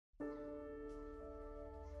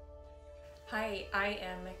Hi, I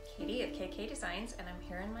am Katie of KKD Designs, and I'm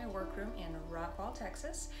here in my workroom in Rockwall,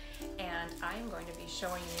 Texas, and I'm going to be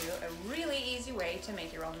showing you a really easy way to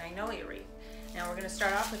make your own magnolia wreath. Now we're going to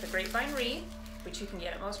start off with a grapevine wreath, which you can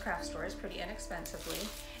get at most craft stores pretty inexpensively,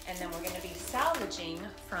 and then we're going to be salvaging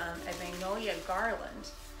from a magnolia garland.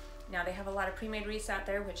 Now they have a lot of pre-made wreaths out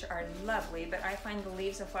there which are lovely, but I find the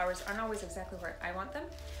leaves and flowers aren't always exactly where I want them.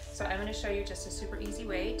 So I'm going to show you just a super easy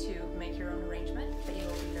way to make your own arrangement that you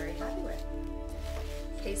will be very happy with.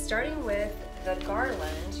 Okay, starting with the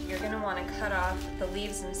garland, you're going to want to cut off the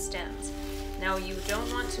leaves and stems. Now you don't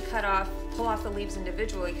want to pull off the leaves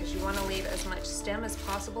individually because you want to leave as much stem as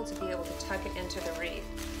possible to be able to tuck it into the wreath.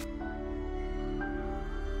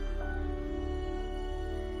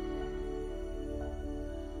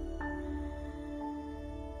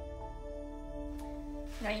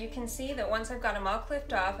 Now you can see that once I've got them all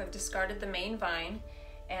clipped off, I've discarded the main vine,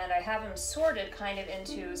 and I have them sorted kind of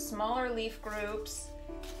into smaller leaf groups,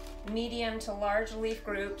 medium to large leaf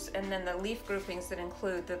groups, and then the leaf groupings that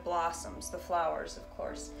include the blossoms, the flowers, of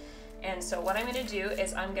course. And so what I'm going to do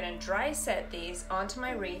is I'm going to dry set these onto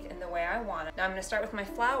my wreath in the way I want it. Now I'm going to start with my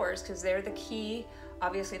flowers because they're the key,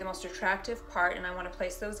 obviously the most attractive part, and I want to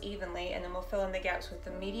place those evenly, and then we'll fill in the gaps with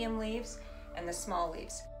the medium leaves and the small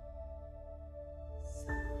leaves.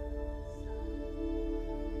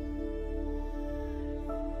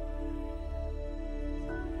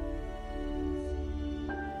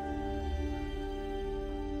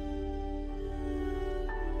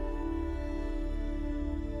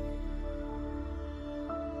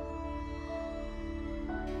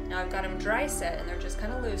 Now I've got them dry set and they're just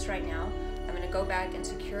kind of loose right now. I'm going to go back and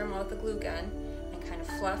secure them with a glue gun and kind of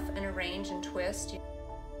fluff and arrange and twist.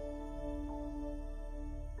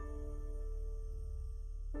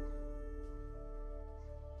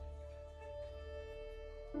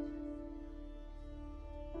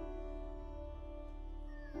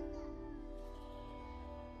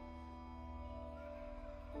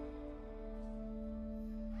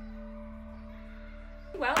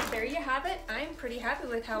 Well, there you have it. I'm pretty happy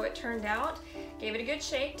with how it turned out. Gave it a good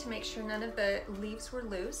shake to make sure none of the leaves were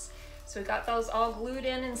loose. So we got those all glued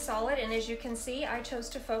in and solid, and as you can see, I chose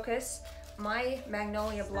to focus my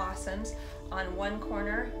magnolia blossoms on one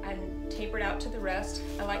corner and tapered out to the rest.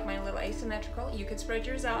 I like mine a little asymmetrical. You could spread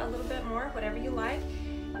yours out a little bit more, whatever you like.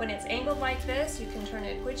 When it's angled like this, you can turn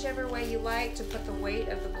it whichever way you like to put the weight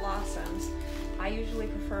of the blossoms. I usually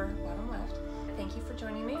prefer bottom left. Thank you for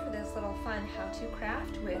joining me for this little fun how-to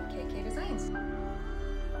craft with KK Designs.